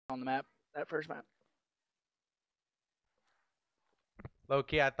on the map, that first map. Low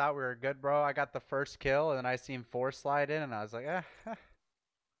key, I thought we were good, bro. I got the first kill, and then I seen 4 slide in, and I was like, I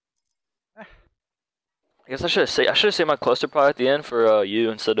guess I should have saved my cluster pod at the end for you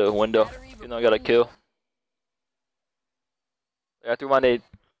instead of window. Even though I got a kill. I threw my nade,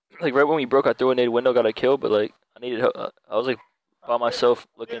 like right when we broke, I threw a nade window, got a kill, but like I needed help. I was like by myself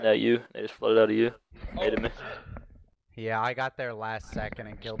looking at you. They just flooded out of you, naded me. yeah, I got there last second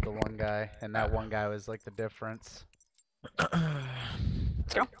and killed the one guy, and that one guy was like the difference.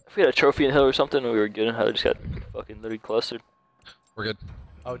 Let's go. If we had a trophy in hill or something, we were good. I just got fucking literally clustered. We're good.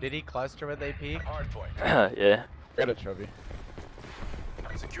 Oh, did he cluster with AP? Yeah. Got a trophy.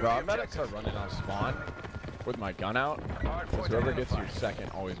 Bro, I'm about to start running off spawn with my gun out. Because whoever gets your second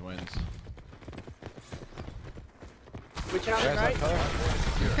always wins. Which house is right?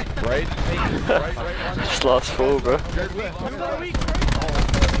 Right? Just lost full, bro.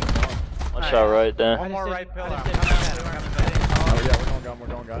 One shot right there. One more right pillar. Oh yeah, we're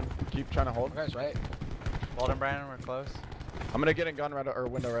going gun. Keep trying to hold. Guys, right? Walden, Brandon, we're close. I'm gonna get in gun right or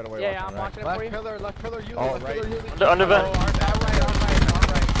window right away. Yeah, I'm watching it for you. Left pillar, you. Oh, right. Under vent. Oh,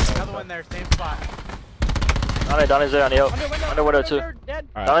 right. Another one there, same spot. Donnie's there on the hill. Under window too. Dead.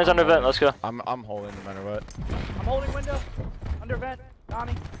 Right, Donnie's under vent, let's go. I'm holding no matter what. I'm holding window. Under vent.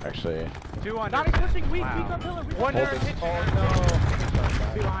 Donnie. Actually. 2 under. Donnie's pushing. Weak Wow. on pillar. One there. Oh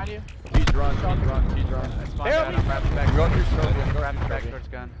no. Behind you. He's run. That's fine, I'm wrapping back. I'm going through trophy. I'm Wrapping going back through towards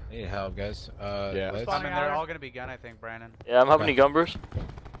gun. Need help, guys. Yeah. Let's... I mean, they're all gonna be gun, I think, Brandon. Yeah, I'm having any gumbers.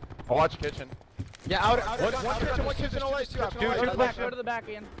 I'll watch kitchen. Yeah, out. One kitchen away. Go to the back. Go to the back,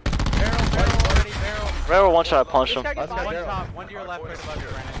 Ian. Barrel one shot, punched him. This guy gets Let's go, One Barrel. top, one to your left, right above you,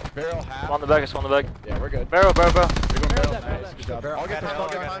 Brandon. Barrel half. Spawn the back, spawn the back. Yeah, we're good. Barrel. We're going barrel. Barrel. Nice. Good job. I'll get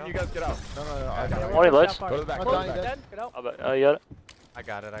Got time. hell. You guys get out. No. I got it. Only lights. Go to the back. Go Go to to the back. dead. Get out. Oh, you got it. I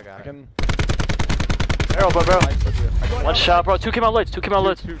got it. I can. Barrel. One shot, bro. 2 came out lights. 2 came out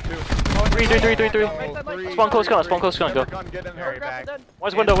lights. Two. 3. Spawn close gun. Go. Get in Very here. back.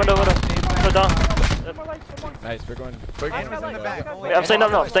 One's window. Window down. One more lights. One more. Nice. We're going. Nice, he's in the back. Wait, I'm staying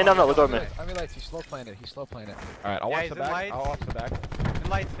down now. Look over me. I mean, lights. He's slow playing it. Alright, I'll Yeah, watch he's the in back. lights. I'll watch the back. In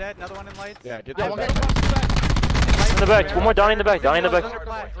lights dead, another one in lights. Yeah, get Yeah, that one back. In the back. One more down in the back. Under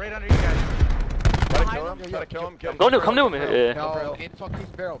plat, right under you guys. Try to kill him. Come to me. Yeah. No, in fucking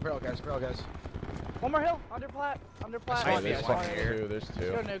barrel, guys. One more hill. Under plat. Hey, there's one fucking here. two. There's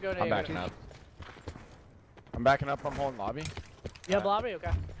two. Go no. I'm backing up. I'm holding lobby. You have lobby?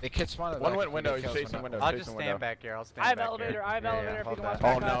 Okay. They kid spawn. One went window. He's chasing window. I'll just stand back here. I'll stand I have back elevator. here. I have elevator. If you can watch Oh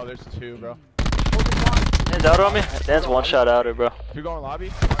back up. no, there's two, bro. Hold the spawn. Dan's out on me. Dan's one shot outer, bro. Two going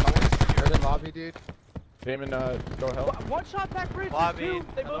lobby. You're in lobby, dude. Damon, go hell. One shot back bridge. Lobby. Two.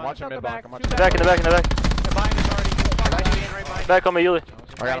 They both Watch shot him the mid-block, back. I'm Two watching In the back. Behind is already. Right behind. Back on me, Yuli.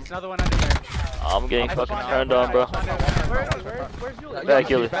 I got Nice, him. another one under there. I'm getting I fucking spawned turned out. on, bro. Where's Yuli? Back,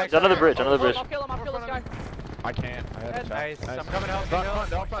 Yuli. He's under the bridge. I'll kill him. Kill this guy. I can't. I had a shot. Nice. I'm coming out.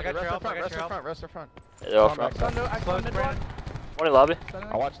 Front, I got your help. rest up front. Yeah, they're all front. I spawned mid block. One in lobby.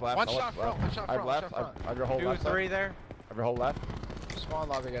 I watch left. One shot front. I have left. I have your whole 2, left. 3 there. I have your whole left. Spawn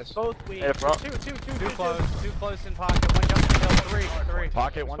lobby, guys. Both weak. Hey, front. Two. Too close in pocket. One jump in hill. 3.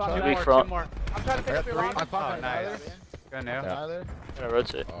 Pocket, one Spawn shot. back. Weak Two front. more. I'm trying to pick up your lobby. Oh, nice. Go now. Either. Gonna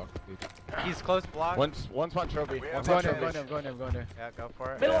rotate. Oh, dude. He's close block. One's one trophy. One's Going one in, trophy. going in. Yeah, go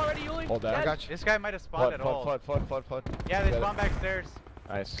for it. Middle already, Yuli. Hold that. I got you. This guy might have spawned at all. Flood. Yeah, they Got it. spawned back stairs.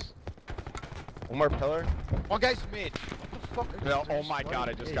 Nice. One more pillar. One guy's mid. What the fuck? No, oh my god,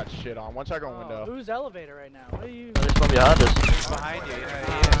 I just got shit on. One shot going window. Who's elevator right now? What are you? There's one behind us. Behind you.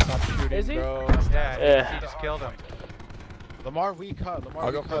 Stop shooting, Is he? bro. Yeah, he just killed him. Lamar, we cut.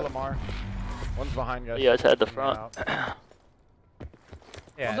 I'll go for Lamar. One's behind, guys. You guys had the front.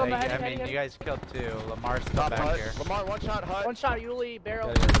 Yeah, One's on the I heady, mean, heady. you guys killed 2. Lamar's still Top back hut. here. Lamar, one shot hut. One shot, Yuli,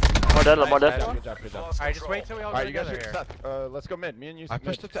 barrel. Lamar dead. Good job. Alright, just wait till we all go Alright, you guys together shoot here. Seth. Let's go mid. Me and you. I mid.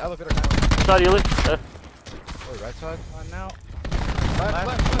 pushed up the elevator now. Shot Yuli. Oh, right side. On now.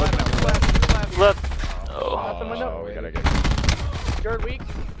 Left. Left. Nothing Oh. window. Oh, we gotta get. Third week.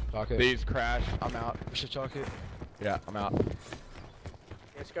 Chalk it. These crash. I'm out. We should chalk it. Yeah, I'm out.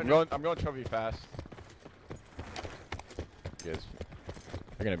 Let's go. I'm going trophy fast. You guys,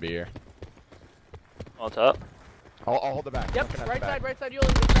 they're gonna be here. On top. I'll hold the back. Yep, Looking at right the back. side,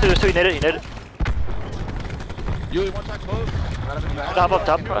 Yuli. There's two. You need it. Yuli, one shot close. Top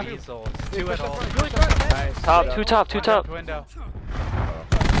up. Weasels. 2 at all. Yuli front. Nice. Top. Two top. Window.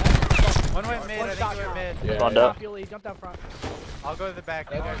 One went mid, I think he went mid. Yeah. Spawned yeah. up. Yuli, jump down front. I'll go to the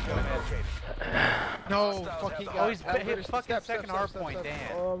back, you guys go mid. No, fucking Oh, he's hit fucking second hard point,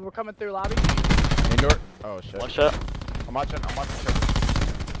 damn. We're coming through lobby. Indoor. Oh shit. One shot. I'm watching.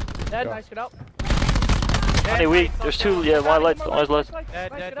 Dead, Go. nice, get up. Donnie weak. There's two. Yeah, one light. One light.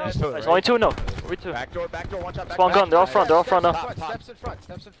 Dead, dead, nice, dead. There's only two. No. We two. Back door, watch out. Spawn gun. They're all front. They're all front now. Steps in front,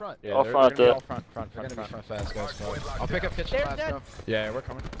 steps in front. Yeah, All they're front gonna be at all front. They're gonna be front fast, guys. I'll pick up kitchen They're last, dead. go. Yeah, we're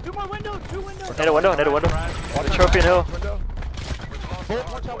coming. Two more windows, two windows. Need a window. Need a window. Watch The out, trophy in hill. Window.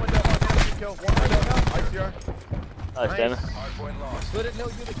 Watch out window. Kill. One window. ICR. Nice, damn it. Split it, no,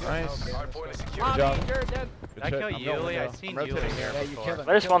 you the Nice. Good job. You're dead. Good I shit. kill I'm going Yuli, window. I seen I'm rotating Yuli. here. Yeah, you kill them.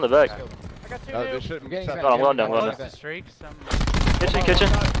 I just spawned the back. I got two This new. shit. I'm getting set. back. Got him, going down, I'm going getting down. back. Streak, some. Kitchen, kitchen.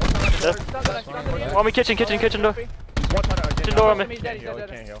 Stunned it. On me, kitchen, kitchen, kitchen door. Watch out again. Kitchen door on me. He's dead, he's Can't dead, heal, dead.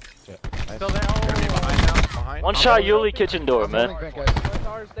 can't heal. Nice. Still there. Gonna be behind now. Behind. One shot, Yuli, kitchen door, man. I'm holding vent, guys. That's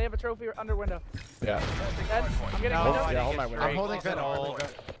ours. They have a trophy under window. Yeah. Dead. I'm getting No, window. Yeah, hold my window. I'm holding vent.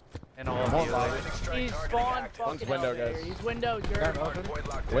 And all Hold of line. He's spawned One's fucking window, out there. guys. He's windows, you're. Got him open.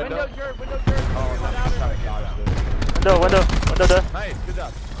 Window. Windows, you're. Windows, Oh, you're. no, One I'm trying to outer. dodge this. Window dead. Nice, good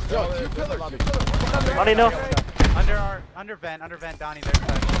job. Yo, two pillars. Money, no. Under vent, Donnie, there's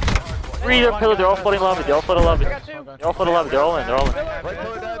that. Three pillars, they're all flooding lobby. They're all flooding lobby. I got two. They're all flooding lobby. They're all in. They're all in. Right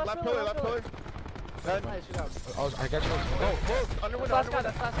pillar dead, left pillar, left pillar. Dead. Nice, good job. Oh, I got you. Oh, close. Under window, Last under guy,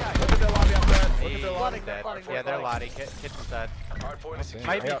 window. that's last guy. Look at their lobby after that. Look Hey, at their lobby. dead. flooding, Yeah, they're flooding. Lottie. Kitchen's dead. Same.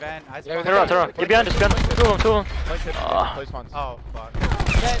 Might be Yeah. vent. I Yeah, Turn around, turn around. Get behind us, behind us. Two of them. Play kitchen, Ah. play spawns. Oh, fuck.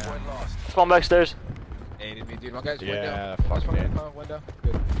 Dead. Spawn backstairs. Aided me, dude. One guy's Yeah, window. fuck, Last one man. window.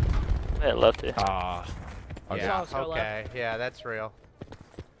 Good. Man, left here. Ah. Okay. Yeah, Let's go left. okay. Yeah, that's real.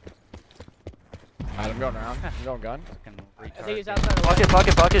 Alright, I'm going around. I'm going gun. Fucking I think he's retard. outside of Pocket,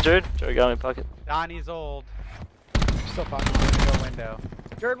 pocket, pocket, Jared. Jared got me pocket. Donnie's old. Still pocket. Go window.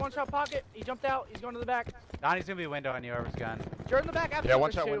 Jared, one shot pocket. He jumped out. He's going to the back. Donnie's gonna be window on you, whoever's gun. Jared in the back. After Yeah, there's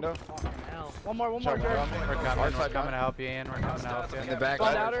one shot two. window. Fucking hell. One more, Shot Jared. window. We're Our coming. We're side coming to gun. help you, Ian. We're coming to help you. In the back.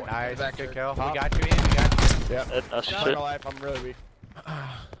 Spawn outer. Nice, Back good there. kill. Top. We got you, Ian. We got you. Yep. That's I'm shit. alive. I'm really weak.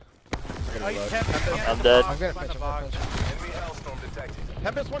 Oh, you kept I'm dead. I'm gonna Find fetch the box.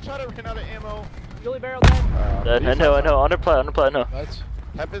 Tempest, one shot. I ran out of ammo. Billy Barrel dead. Dead. I know, I know. Underplay, no. Lights.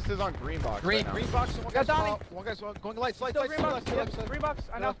 Tempest is on green box. Green, right now. green box. One Got guy's Donnie. small. One guy's going lights, lights, Still lights. green box. Lights, lights, Yep, green box.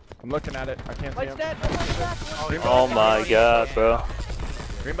 I know. I'm looking at it. I can't see Light's him. dead. No light's back. Oh my god, bro.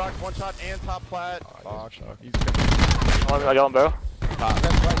 Green box, one shot, and top plat. Fuck. He's I got one barrel.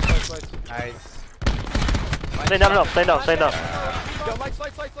 Lights, lights. Nice. Stay down, no. Stay down, stay down. Go lights,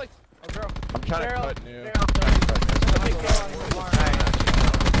 lights, lights, lights. Oh, girl. I'm trying Barrel. to cut new. Barrel.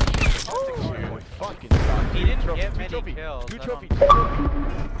 Fucking suck. He didn't Trophy, get two many trophy. kills. Two I trophy.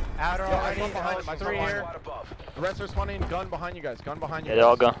 Outer Yeah, already. I'm behind him. Oh, I'm three behind here. him. The rest are spawning. Gun behind you guys. Gun behind you. Yeah, they're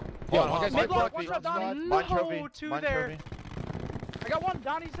all guys. gone. Yeah, one guy's Mid block, trophy. one shot, Donnie. Mine No, trophy. two Mine there. trophy. I got one.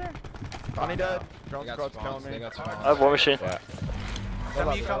 Donnie's there. Donnie dead. They Drone got squad's spawns, killing me. they got spawns. I have war machine. Yeah. Some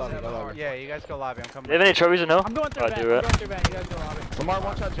of you Go come lobby, to go the lobby. Yeah, you guys go lobby. I'm coming. Do you have any trophies or no? I'm going through Oh, vent. do I'm it. going through vent. You guys go lobby. Lamar,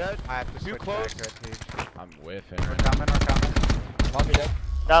 one shot jet. I have to Too switch close. back. Right, I'm whiffing. We're coming. We're coming. Lobby dead.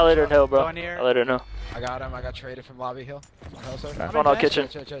 Not later in hill, bro. Go in here. Not later in hill. I got him. I got traded from lobby hill. Hill, sir. Okay. One out kitchen.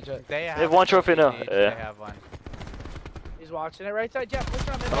 Jet. They have, have one trophy now. each. Yeah. They have one. He's watching it. Right side. Jeff, push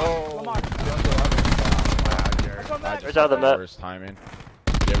on him. Oh. Lamar. Wow, Jared. That's one back. Right out of the map. Worst timing.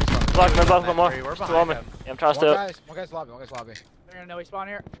 Yeah, we spawned. Block, man, block, Lamar. We're Still on me. behind him. Yeah, I'm trying to stay up. One guy's lobby. They're gonna know he spawned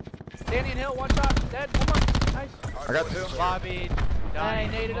here. Danny and Hill, one shot. Dead. One more. Nice. I got two. Lobby. Hey, Donnie.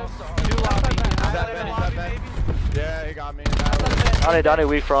 naded us. Two lobby. Outside vent. That Annihilator vent, lobby, that vent. maybe? Yeah, he got me. Donnie,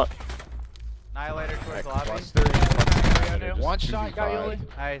 weak front. Annihilator towards lobby. Cluster. One shot. Got Yuli.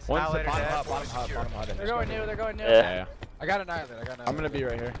 Nice. One's the Annihilator bottom dead. hut, bottom hut, bottom hut. They're going new. They're going new. Yeah. I got annihilator. I'm gonna be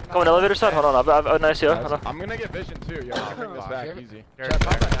right here. Come on, elevator side. Hold on. I've a nice here. Hold on. I'm gonna get vision too. Yo, I can bring this back easy. Jared,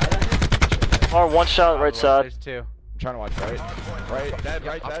 back. Lamar, one shot, right side. There's two. I'm trying to watch right. Right, dead,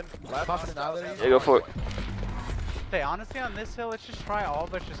 right, dead. Left. Popped annihilator. Yeah, go for it. Hey, honestly, on this hill, let's just try all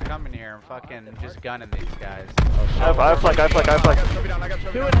but just coming here and fucking just gunning these guys. I have flank. I got trophy down, I got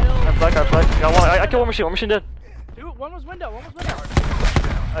trophy Two down. and Hill. I flank. Got one. I killed one machine. One machine dead. Two. One was window. One was window.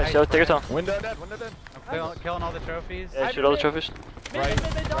 Nice, yo, take your time. Window dead, window dead. I'm killing all the trophies. Yeah, shoot all the trophies. Mid, Right,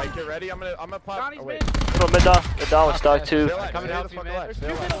 mid, right, Donnie. get ready. I'm gonna pop. Donnie's Oh, wait. mid. Go mid down. Mid down with stock two. Stay alive, Coming stay to help the you, fuck man. alive, There's stay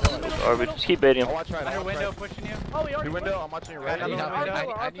two alive. middle. Two middle. Or we just keep baiting I'll him. watch right. Under I'll watch window right. pushing you. Oh, he already Two pushed. window, I'm watching you right. I need help, Our I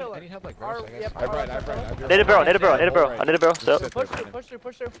pillar, our pillar. I need help like Our- Ross, I guess. yep, I've right, I've right. Need a barrel. Need a barrel. Need a barrel. I need a barrel. Step. Push through, push through,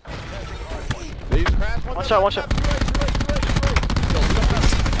 push through. These crash. One shot. One shot.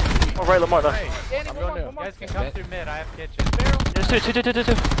 Oh, right, Lamar. No. Danny, I'm one more, going one more. You guys can come through mid. I have kitchen. Barrel. There's two.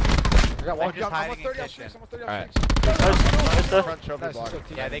 I got They're one. just I'm hiding almost in 30 on kitchen. streaks. Almost 30 All on right. streaks. Nice stuff. Front trophy Nice, block. let's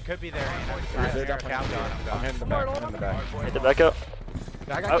go, Yeah, they could be there. They're They're definitely countdown. I'm hitting the back. I'm hitting the back. Hit the back out.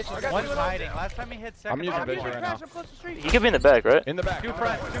 I got kitchen. I got One's kitchen. hiding. Last time he hit second. I'm using I'm vision using right crash. now. I'm close to street. He could be in the back, right? In the back. Two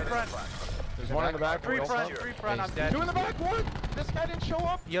front. Two front. There's one in the back. Three front, I'm dead. 2 in the back, 1! This guy didn't show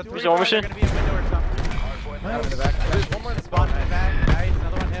up! Yo, There's 3 one front, machine. they're gonna be a window or something. One in the back. There's one more in the Spawn spawn. in the back, nice.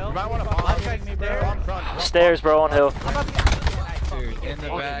 Another one hill. You might want to Left bomb side me, stairs. bomb front. Stairs, bro, on hill. I'm about to get Dude, in the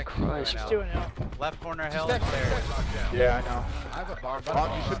Fucking back. Christ. Just doing it. left corner hill Step, stairs. Yeah, I know. I have a bomb.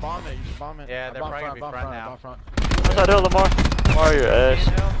 Bomb, you should bomb it. You should bomb it. Yeah, they're Bomb probably gonna be front now. Bomb front. Outside hill, Lamar. Lamar, your ass.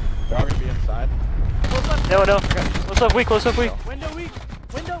 Hill. They're all gonna be inside. No. Close up weak, close up weak. Window weak.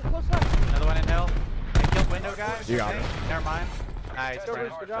 Window close left. Another one in hill. I killed window guys. You got I think. it. Never mind. Nice, Good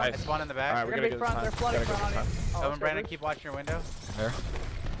Brandon. job. I spawned in the back. Alright, They're we gonna gotta be get this front. They're time. flooding Gotta front get on this you. Come on, Brandon, keep watching your window.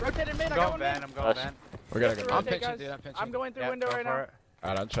 Rotated mid. I I'm got going one Ben, mid. I'm going Nice. Ben. We gotta Just go. I'm rotate, pinching, guys. dude, I'm pinching. I'm going through Yeah, window go right for now. it.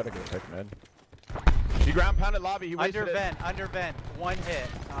 Alright, I'll try to go take mid. He ground pounded lobby. He wasted Under vent. One hit.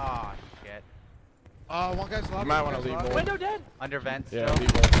 Oh, shit. One guy's lobby. You might one wanna guy's leave lobby. more. Window dead. Under vent Yeah, still.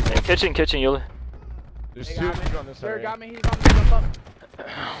 leave both. Hey, kitchen, Yuli. There's They 2 got me. on this Sir side. got me. He's on the jump up.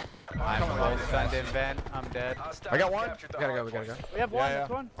 I'm full stunned in vent. I'm dead. I got one. We gotta go, we gotta go. We have one. That's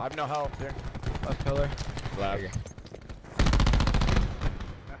one. I have no health here. Left pillar. Lab. You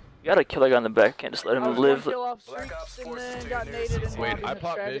gotta kill that guy in the back. Can't just let I him was live. one kill off streaks and then got naded and Wait, lobby I hit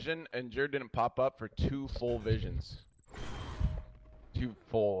popped strategy. vision and Jared didn't pop up for 2 full visions. 2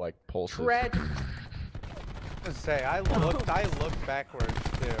 full like pulses. Tragic. Say, I looked backwards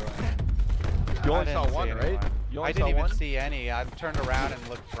too. You I only saw didn't see 1, right? anyone. You only I didn't saw even 1? see any. I turned around and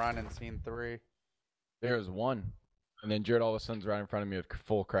looked front and seen 3. There was 1. And then Jared all of a sudden's right in front of me with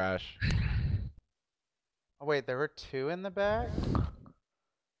full crash. Oh wait, there were 2 in the back?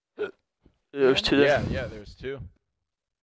 There's two there. Yeah, there's 2.